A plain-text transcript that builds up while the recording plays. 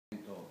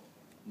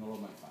non l'ho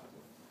mai fatto.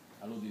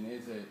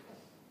 All'Udinese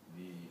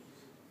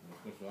dello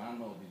scorso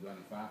anno o di 2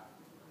 anni fa,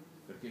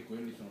 perché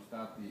quelli sono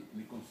stati,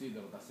 li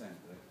considero da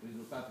sempre,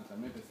 risultati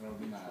talmente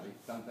straordinari,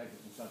 tant'è che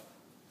sono stati.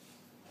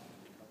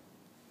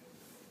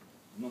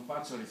 Non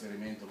faccio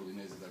riferimento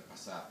all'Udinese del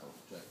passato,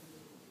 cioè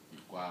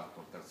il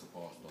quarto, il terzo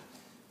posto,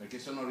 perché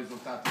sono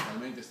risultati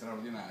talmente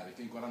straordinari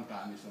che in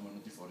 40 anni sono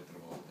venuti fuori 3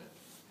 volte.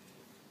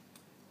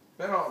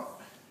 Però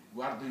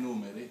guardo i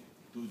numeri,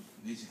 tu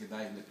dici che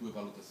dai le tue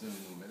valutazioni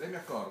ai numeri, e mi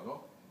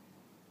accorgo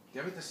che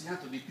avete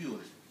segnato di più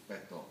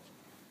rispetto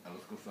allo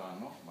scorso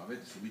anno, ma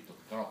avete subito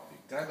troppi.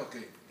 Credo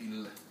che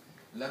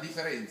la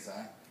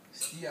differenza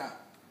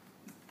stia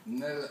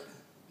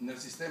nel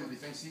sistema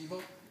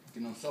difensivo, che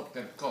non so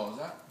per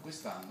cosa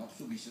quest'anno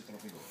subisce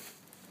troppi gol.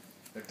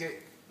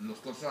 Perché lo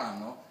scorso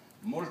anno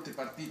molte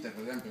partite,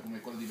 per esempio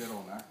come quella di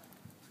Verona,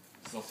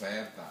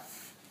 sofferta,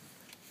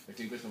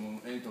 perché in questo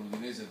momento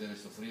l'Udinese deve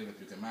soffrire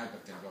più che mai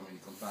perché ha gli uomini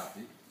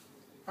contati,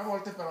 a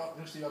volte però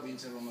riusciva a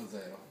vincere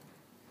 1-0.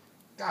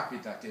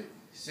 Capita che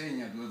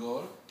segna 2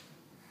 gol,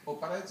 o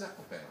pareggia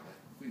o perde,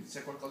 quindi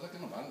c'è qualcosa che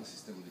non va nel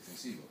sistema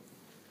difensivo.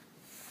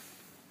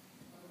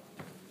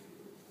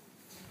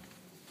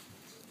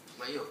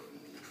 Ma io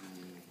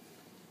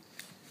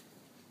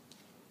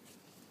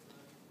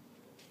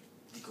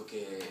dico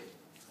che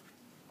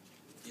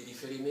i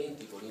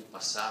riferimenti con il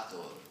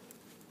passato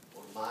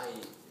ormai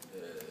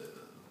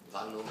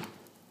vanno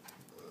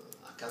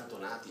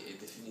accantonati, e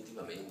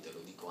definitivamente,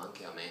 lo dico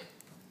anche a me,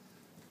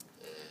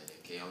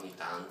 che ogni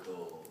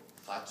tanto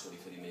faccio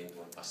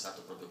riferimento al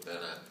passato proprio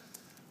per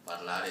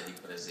parlare di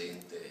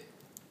presente.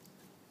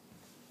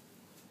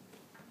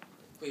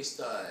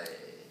 Questa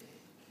è,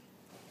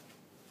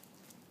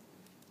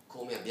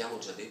 come abbiamo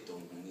già detto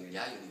un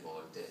migliaio di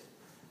volte,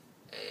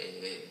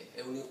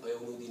 è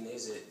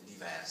un'Udinese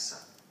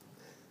diversa,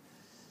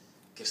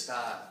 che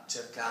sta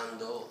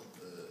cercando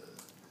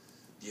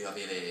di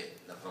avere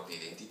la propria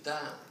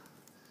identità,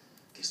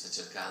 che sta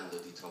cercando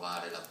di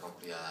trovare la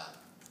propria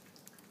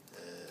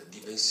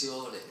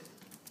dimensione,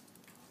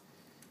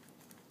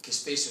 che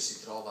spesso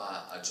si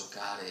trova a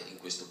giocare in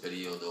questo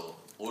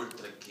periodo,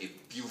 oltre che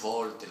più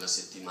volte la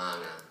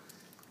settimana,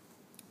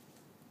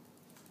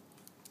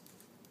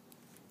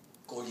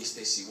 con gli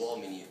stessi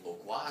uomini o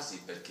quasi,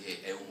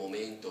 perché è un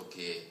momento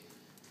che,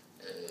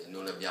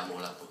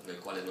 nel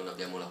quale non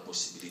abbiamo la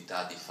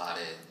possibilità di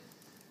fare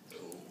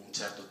un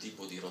certo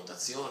tipo di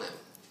rotazione,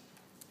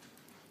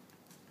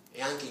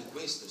 e anche in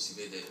questo si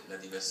vede la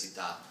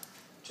diversità,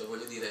 cioè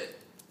voglio dire,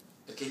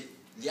 perché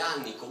gli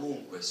anni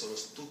comunque sono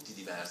tutti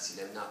diversi,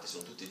 le annate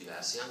sono tutte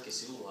diverse, anche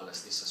se uno ha la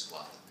stessa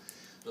squadra.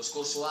 Lo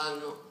scorso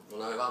anno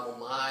non avevamo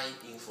mai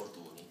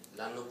infortuni,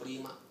 l'anno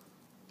prima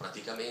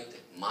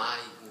praticamente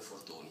mai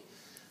infortuni.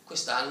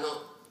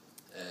 Quest'anno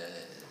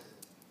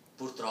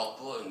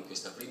purtroppo in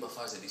questa prima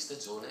fase di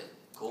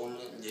stagione, con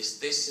le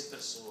stesse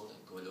persone,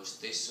 con lo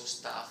stesso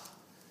staff,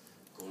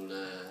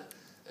 con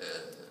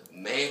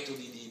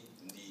metodi di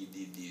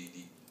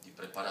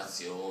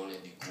preparazione,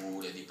 di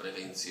cure, di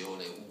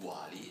prevenzione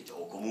uguali,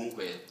 o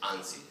comunque,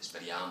 anzi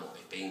speriamo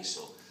e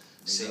penso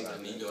sempre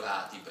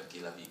migliorati, perché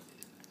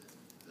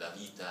la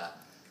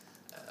vita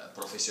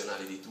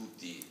professionale di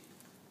tutti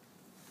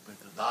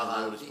va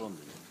avanti.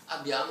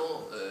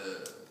 Abbiamo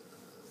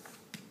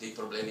dei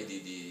problemi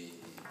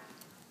di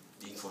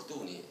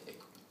infortuni,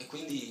 e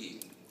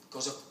quindi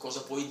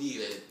cosa puoi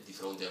dire di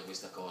fronte a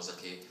questa cosa?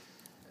 Che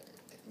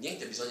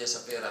niente, bisogna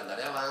sapere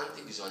andare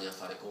avanti, bisogna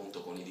fare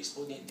conto con i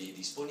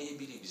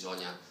disponibili,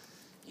 bisogna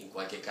in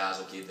qualche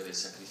caso chiedere il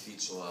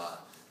sacrificio,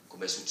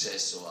 come è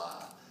successo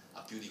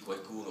a più di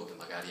qualcuno che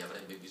magari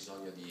avrebbe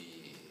bisogno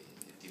di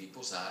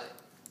riposare,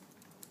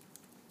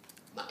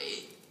 ma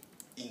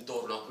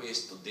intorno a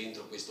questo,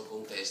 dentro questo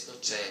contesto,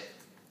 c'è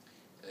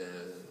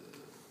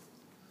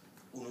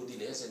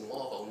un'Udinese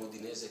nuova,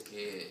 un'Udinese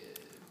che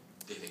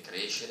deve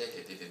crescere,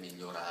 che deve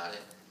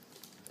migliorare,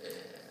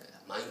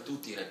 ma in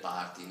tutti i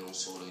reparti, non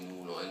solo in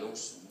uno,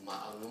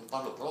 ma non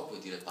parlo proprio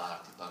di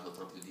reparti, parlo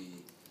proprio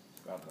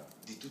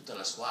di tutta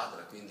la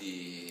squadra.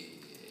 Quindi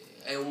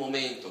è un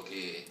momento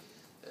che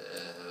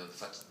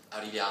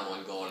arriviamo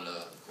al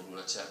gol con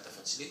una certa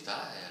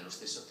facilità, e allo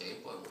stesso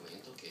tempo è un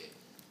momento che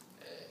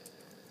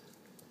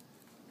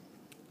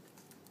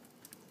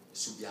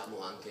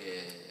subiamo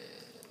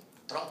anche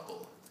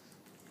troppo.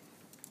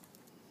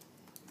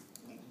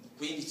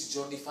 15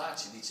 giorni fa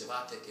ci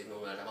dicevate che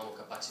non eravamo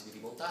capaci di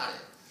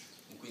rimontare,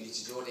 in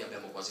 15 giorni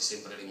abbiamo quasi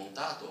sempre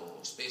rimontato,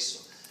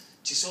 spesso.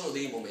 Ci sono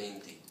dei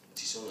momenti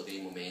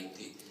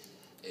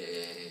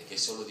che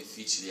sono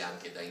difficili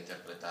anche da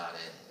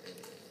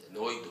interpretare,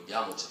 noi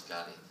dobbiamo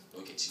cercare,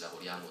 noi che ci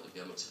lavoriamo,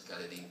 dobbiamo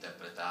cercare di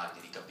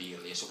interpretarli, di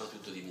capirli, e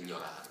soprattutto di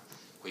migliorare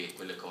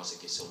quelle cose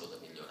che sono da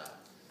migliorare.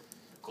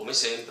 Come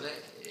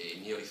sempre il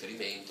mio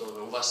riferimento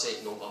non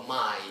va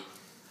mai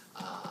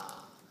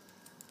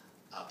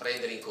a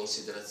prendere in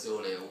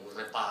considerazione un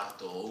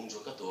reparto o un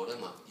giocatore,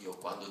 ma io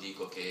quando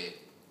dico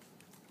che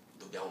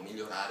dobbiamo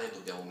migliorare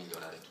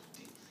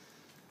tutti,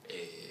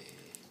 e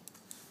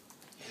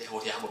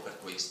lavoriamo per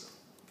questo.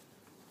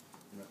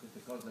 Ma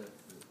queste cose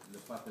le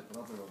ho fatte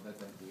proprio, l'ho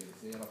detto anche ieri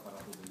sera, ho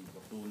parlato degli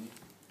infortuni,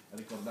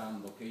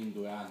 ricordando che in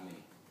 2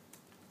 anni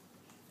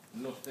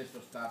lo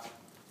stesso staff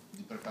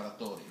di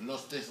preparatori, lo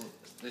stesso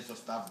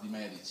staff di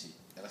medici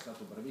era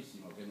stato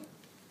bravissimo, che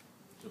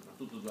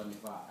soprattutto 2 anni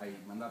fa hai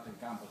mandato in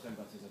campo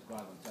sempre la stessa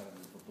squadra, non c'erano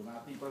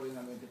infortunati,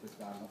 improvvisamente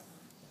quest'anno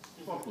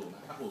fortuna,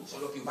 appunto.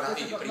 Sono più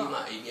bravi di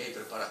prima e i miei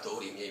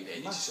preparatori, i miei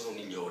medici sono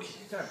migliori,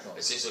 certo,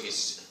 nel senso che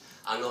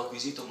hanno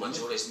acquisito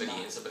maggiore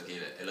esperienza,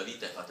 perché la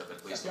vita è fatta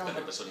per questo, per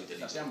le persone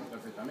intelligenti. Sappiamo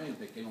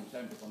perfettamente che non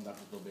sempre può andare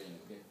tutto bene,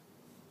 che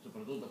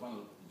soprattutto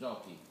quando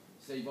giochi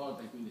 6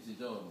 volte in 15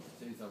 giorni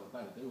senza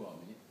ruotare 3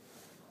 uomini,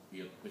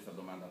 io questa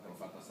domanda te l'ho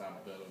fatta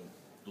sabato,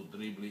 tu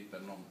dribbli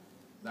per non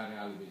dare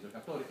alibi ai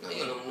giocatori. No,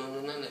 io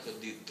non è che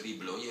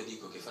dribblo, io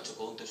dico che faccio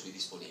conto sui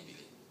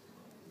disponibili.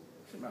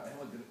 Sì, ma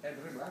è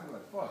dribblare la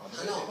risposta,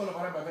 perché no, quello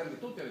vorrebbe averli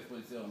tutti a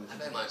disposizione.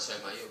 Ma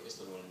io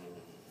questo non...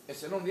 E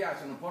se non li ha,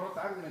 se non può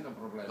rotare diventa un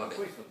problema, Vabbè.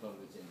 questo sto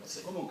dicendo.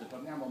 Sì. Comunque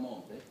torniamo a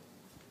monte,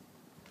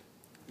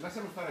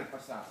 lasciamo stare il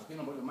passato, che io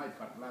non voglio mai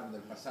parlare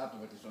del passato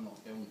perché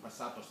è un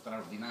passato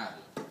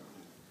straordinario.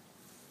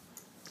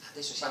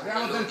 Adesso siamo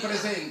parliamo del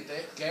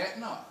presente che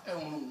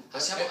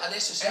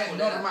adesso è siamo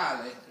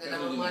normale. Nella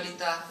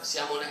normalità,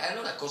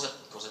 allora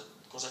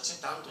cosa c'è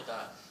tanto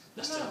da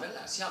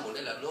strabellare? Siamo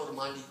nella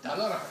normalità. Ma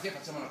allora perché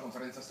facciamo una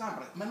conferenza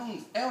stampa? Ma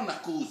non è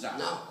un'accusa.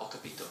 No, ho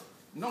capito.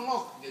 Non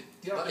ho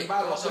tirato in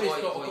ballo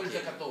questo o quel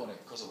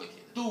giocatore. Cosa vuoi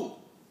chiedere?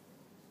 Tu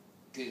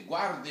che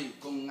guardi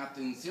con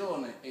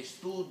attenzione e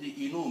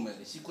studi i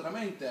numeri,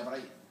 sicuramente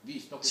avrai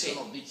visto che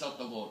sono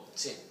 18 gol.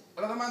 Sì.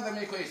 La domanda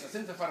mia è questa,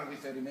 senza fare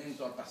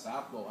riferimento al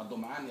passato, a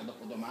domani, a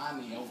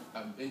dopodomani,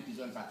 a 20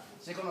 giorni fa.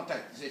 Secondo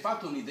te ti sei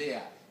fatto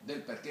un'idea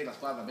del perché la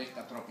squadra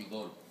becca troppi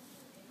gol?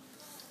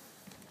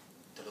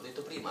 Te l'ho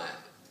detto prima,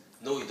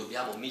 noi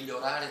dobbiamo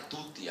migliorare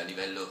tutti a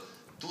livello,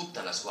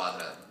 tutta la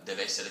squadra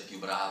deve essere più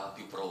brava,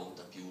 più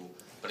pronta, più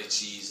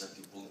precisa,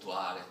 più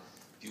puntuale,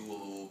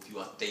 più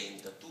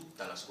attenta,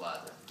 tutta la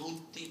squadra.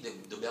 Tutti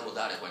dobbiamo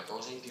dare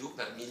qualcosa in più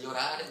per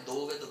migliorare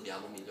dove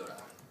dobbiamo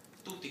migliorare,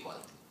 tutti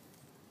quanti.